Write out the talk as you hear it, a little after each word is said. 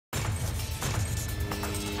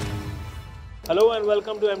Hello and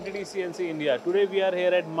welcome to MTTCNC India. Today we are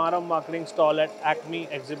here at Manav Marketing stall at ACMEE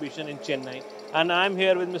exhibition in Chennai, and I am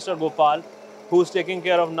here with Mr. Gopal, who is taking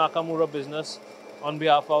care of Nakamura business on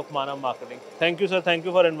behalf of Manav Marketing. Thank you, sir. Thank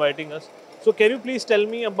you for inviting us. So, can you please tell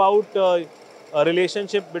me about a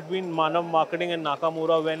relationship between Manav Marketing and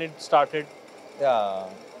Nakamura when it started? Yeah,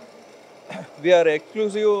 we are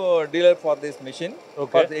exclusive dealer for this machine. For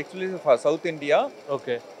Okay. the exclusive for South India.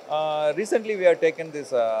 Okay. Recently, we have taken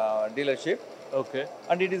this dealership, Okay.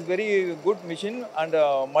 and it is very good machine and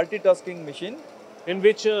multitasking machine. In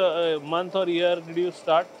which month or year did you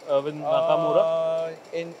start with Nakamura?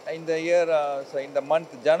 In the year, so in the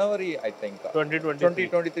month January, I think. 2023.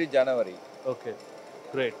 2023 January. Okay,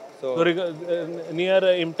 great. So, So near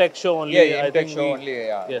Imtech show only. yeah, I Imtech think show we, only.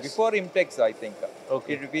 Yeah, yes. before Imtech, I think.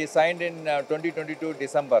 Okay. It we signed in 2022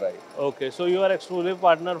 December. Right? Okay, so you are exclusive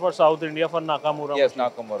partner for South India for Nakamura Yes,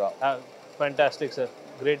 machine. Nakamura. Fantastic, sir.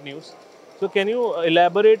 Great news. So can you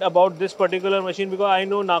elaborate about this particular machine, because I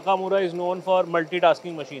know Nakamura is known for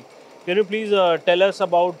multitasking machine. Can you please tell us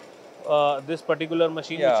about this particular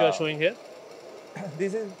machine which you are Yeah. showing here?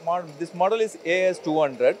 This model is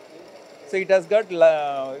AS200. So it has got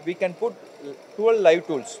we can put 12 live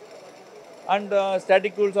tools and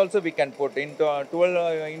static tools also we can put into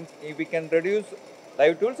 12. We can reduce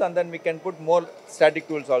live tools and then we can put more static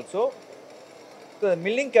tools also. So the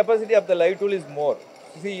milling capacity of the live tool is more.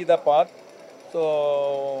 See the path.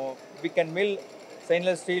 So we can mill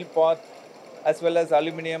stainless steel part as well as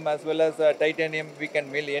aluminum as well as titanium. We can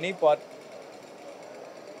mill any part.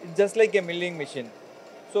 It's just like a milling machine.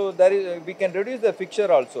 So there is, we can reduce the fixture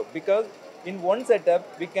also because in one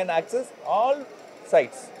setup we can access all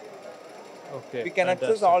sites. Okay, We can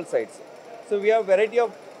access fantastic. all sites. So we have variety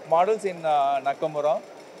of models in Nakamura.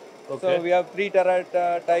 Okay. So we have 3 turret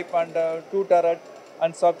type and 2 turret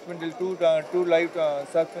and sub spindle, two live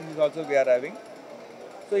sub spindles also we are having.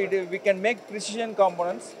 So we can make precision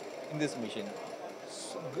components in this machine.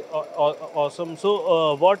 Awesome.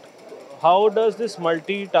 So, how does this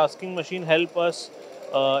multitasking machine help us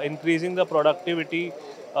increasing the productivity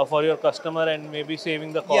for your customer and maybe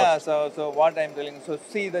saving the Yeah, cost? so what I'm telling, so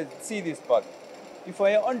see this part. If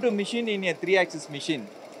I want to machine in a 3-axis machine,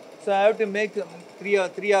 so I have to make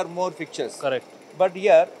three or more fixtures. Correct. But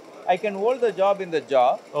here, I can hold the job in the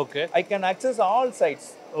jaw. Okay. I can access all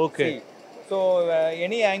sides. Okay. See, so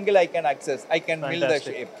any angle I can access. I can mill the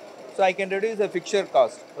Fantastic. shape. So I can reduce the fixture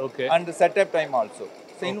cost Okay. and the setup time also.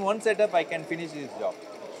 So in Okay. one setup, I can finish this job.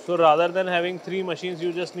 So rather than having 3 machines,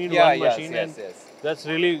 you just need Yeah, one yes, machine, yes, and yes. that's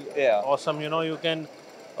really Yeah. awesome. You know, you can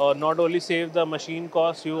not only save the machine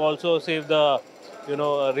cost, you also save the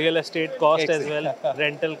real estate cost as well,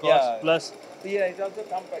 rental cost Yeah. plus. Yeah, it's also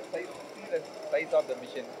compact. See the size of the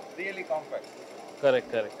machine. Really compact.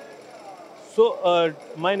 Correct, correct. So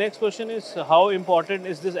my next question is, how important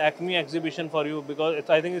is this ACME exhibition for you? Because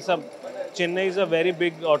I think Chennai is a very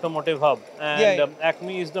big automotive hub, and Yeah.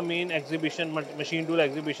 ACME is the main exhibition, machine tool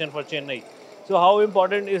exhibition for Chennai. So how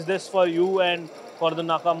important is this for you and for the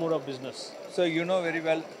Nakamura business? So you know very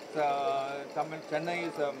well, Chennai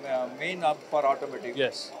is a main hub for automotive.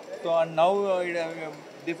 Yes. So and now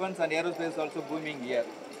defense and aerospace also booming here.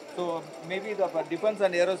 So maybe the for defense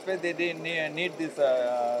and aerospace they need this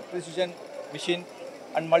precision machine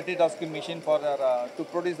and multitasking machine for their, to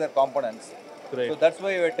produce their components. Great. So that's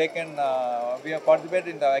why we have participated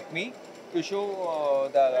in the ACME to show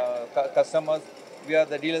customers we are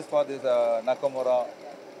the dealers for this Nakamura.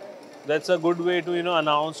 That's a good way to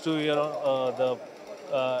announce to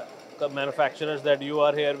the manufacturers that you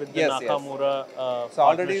are here with the Yes, yes. Nakamura So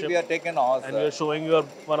already partnership, we are taken ours. and you're showing your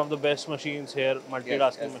one of the best machines here,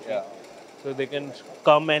 multitasking yes, machine. yeah. So they can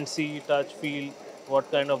come and see, touch, feel what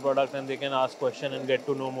kind of product, and they can ask question and get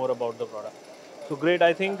to know more about the product. So great.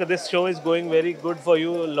 I think this show is going very good for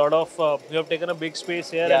you. A lot of you have taken a big space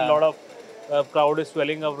here, and a lot of crowd is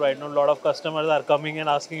swelling up right now. A lot of customers are coming and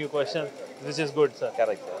asking you questions, which is good, sir.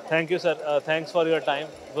 Correct, sir. Thank you, sir. Thanks for your time.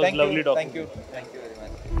 It was lovely talking Thank to you. you. Thank you.